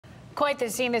Quite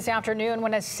the scene this afternoon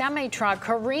when a semi-truck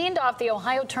careened off the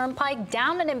Ohio Turnpike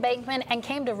down an embankment and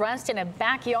came to rest in a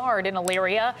backyard in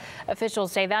Elyria.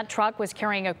 Officials say that truck was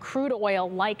carrying a crude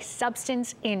oil-like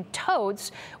substance in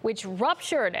totes, which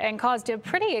ruptured and caused a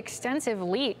pretty extensive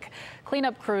leak.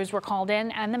 Cleanup crews were called in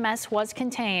and the mess was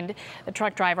contained. The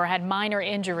truck driver had minor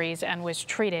injuries and was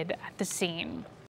treated at the scene.